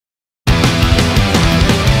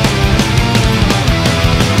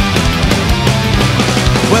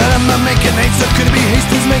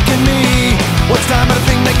making me. What's time at a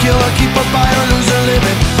thing they kill or keep or buy or lose or live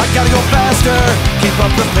it? I gotta go faster, keep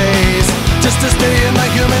up the pace, just to stay in the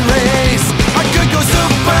human race. I could go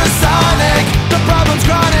supersonic, the problem's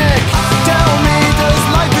chronic. Tell me, does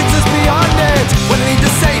life exist beyond it? When I need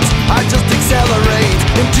to sate, I just accelerate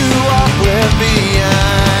into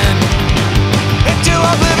oblivion. Into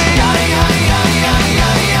oblivion.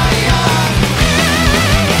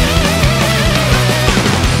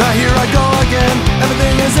 Now here I go again,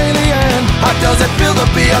 everything is alien. How does it feel to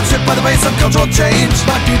be outstripped by the pace of cultural change?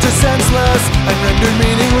 My future's senseless and rendered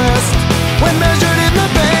meaningless.